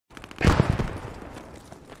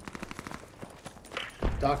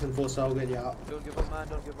Dark and Force, I'll get you up. Don't give up, man,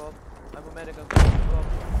 don't give up. I'm a medic, I'm gonna give up.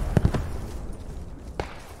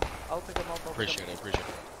 I'll pick him up. Appreciate it, appreciate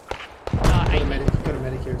it. Got a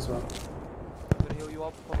medic here as well. I'm gonna heal you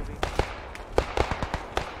up, probably.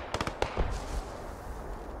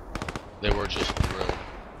 They were just drilled.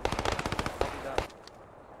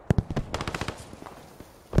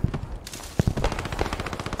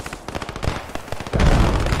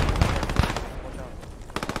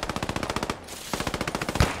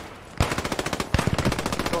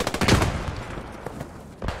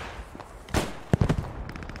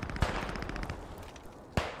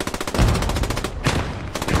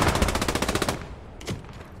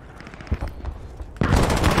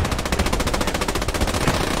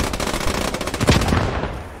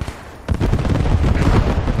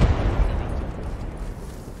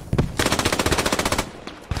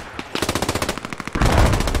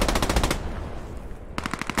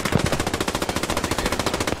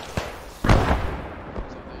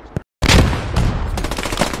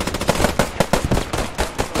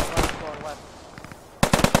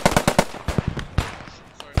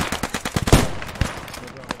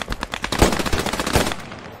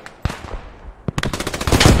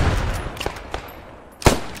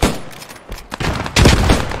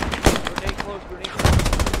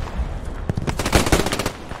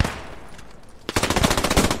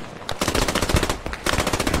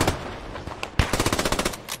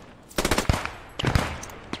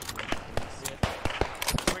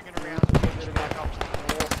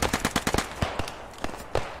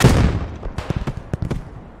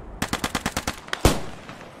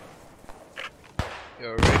 Yo,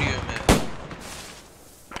 radio man.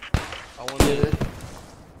 I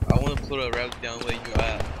wanna put a rally down where you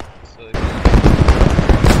at. So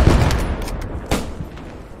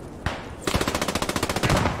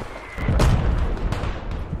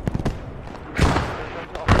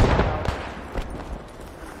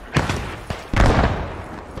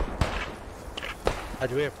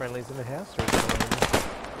Do we have friendlies in the house? Or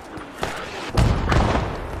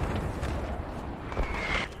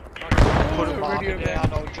put a marker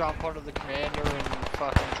down, I'll jump onto the commander and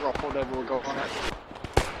fucking drop whatever we got on it.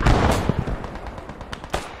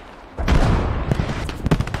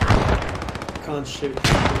 Can't shoot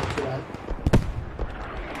today.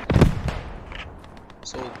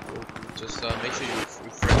 so just make sure you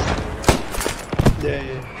refresh it.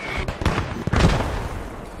 Yeah.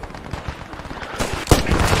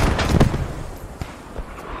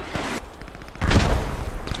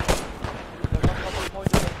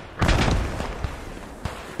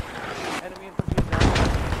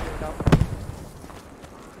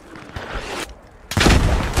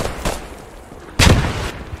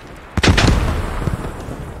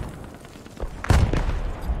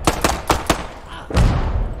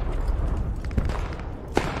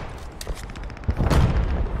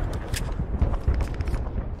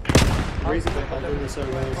 Reason that I'm doing this so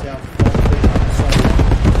well is how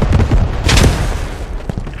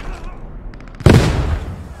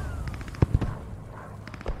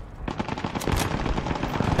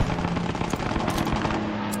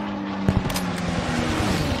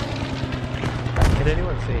can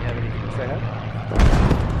anyone see how many hits they have?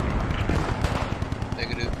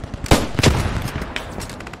 Negative.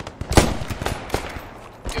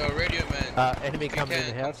 Yo, radio man. Enemy coming in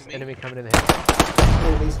the house. Enemy coming in the house.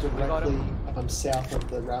 enemies directly south of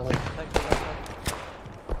the rally.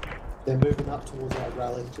 They're moving up towards our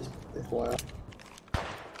rally, just FYI.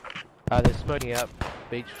 They're smoking out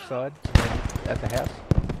beach side and at the house.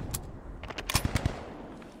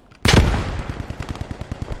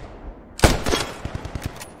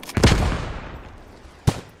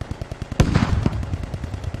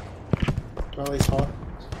 Rally's hot.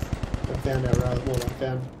 I found our rally, well, I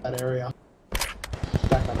found that area.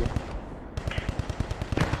 Back on you.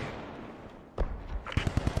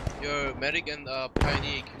 Yo, medic and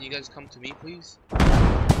pioneer, can you guys come to me, please? I'm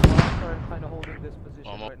kind of holding this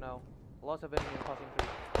position right now. Lots of enemies passing through.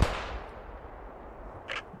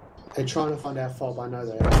 They're trying to find our fob, I know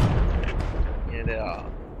they are. Yeah, they are.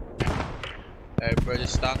 Alright, bro,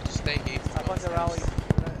 just stop, just stay here. I'm on the rally.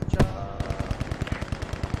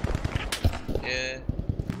 Yeah.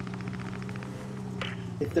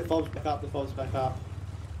 If the fob's back up, the fob's back up.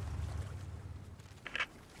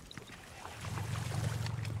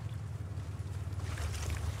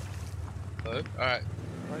 Hello? Alright.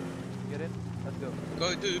 Right, get in. Let's go.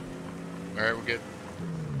 Go, dude. Alright, we're good.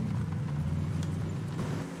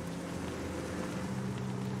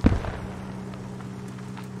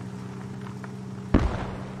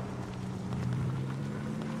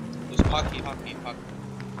 Just hockey.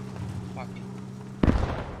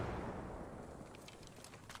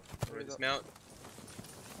 Alright, dismount.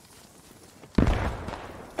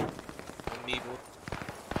 On me, boy.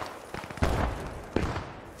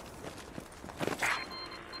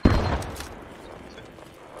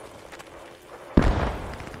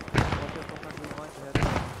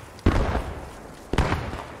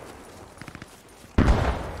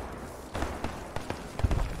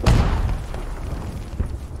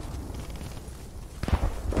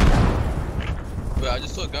 Wait, I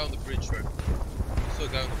just saw a guy on the bridge, right? I saw a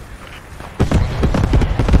guy on the bridge.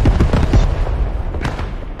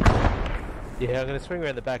 Yeah, I'm gonna swing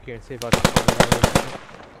around the back here and see if I can find him.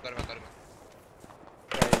 I got him.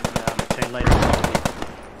 Team leader.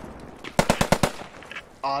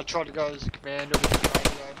 I tried to go as a commander with the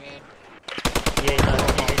radio, man. Yeah,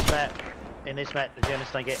 no, in this map, the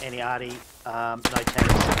Germans don't get any arty, no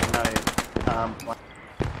tanks, no,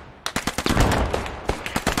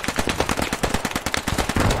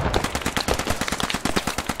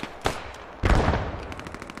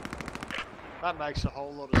 That makes a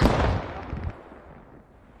whole lot of sense.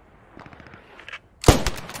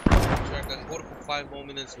 Sure, I can hold it for 5 more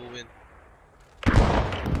minutes, we'll win.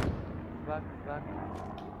 Back.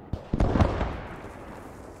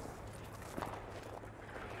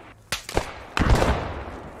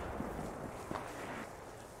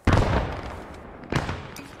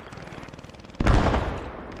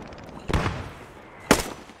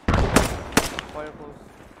 Fire close.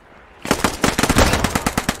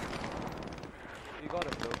 You got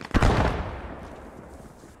him, bro.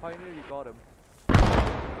 Pioneer, you got him.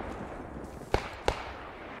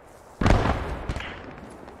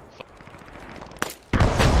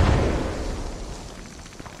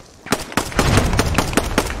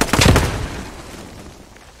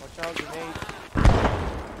 Watch out, grenade.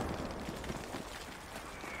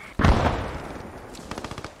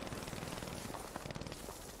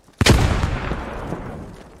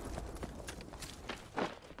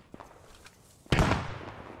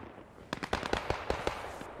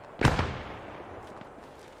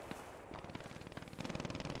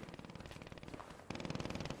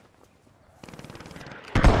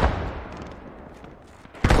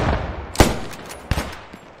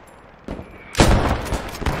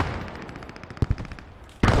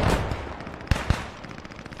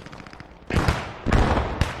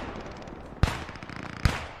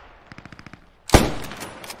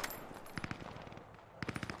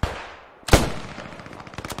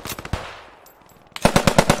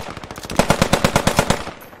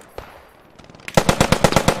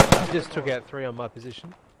 Just took out 3 on my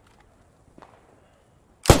position.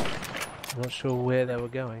 Not sure where they were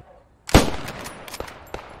going.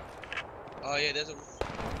 Oh yeah, there's a...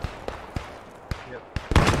 Yep.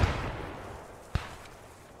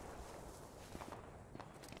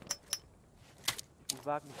 Move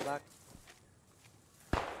back.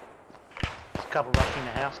 there's a couple rushing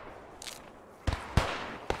the house.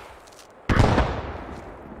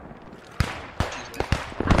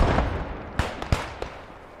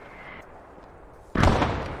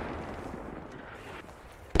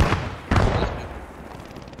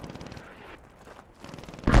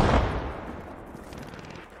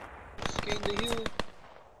 Scan the hill.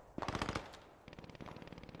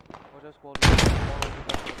 Watch out, squad.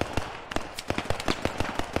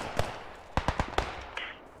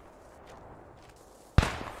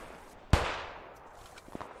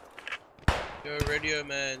 Yo, radio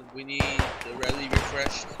man, we need the rally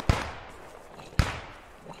refreshed.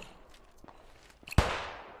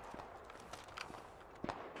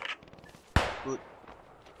 Good.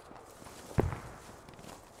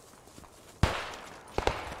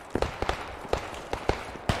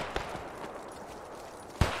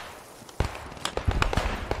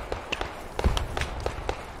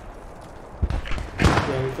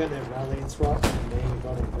 Yeah, we found that rally and swap, and then we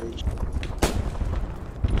got it breached.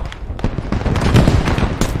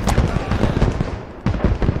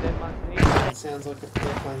 It sounds like a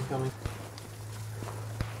airplane coming.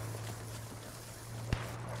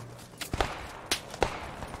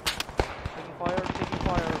 Taking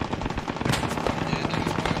fire.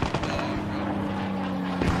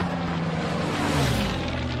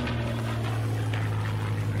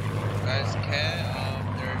 Guys,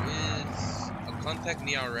 there is a contact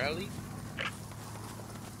near our rally.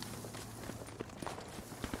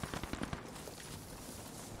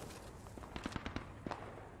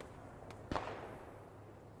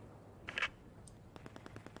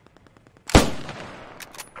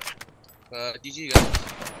 GG guys,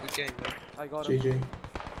 good game man. I got him. GG.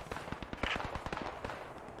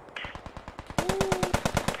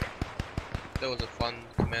 That was a fun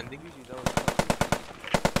commanding. GG, that was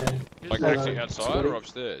fun. Yeah. Like Uh, actually outside or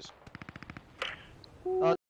upstairs?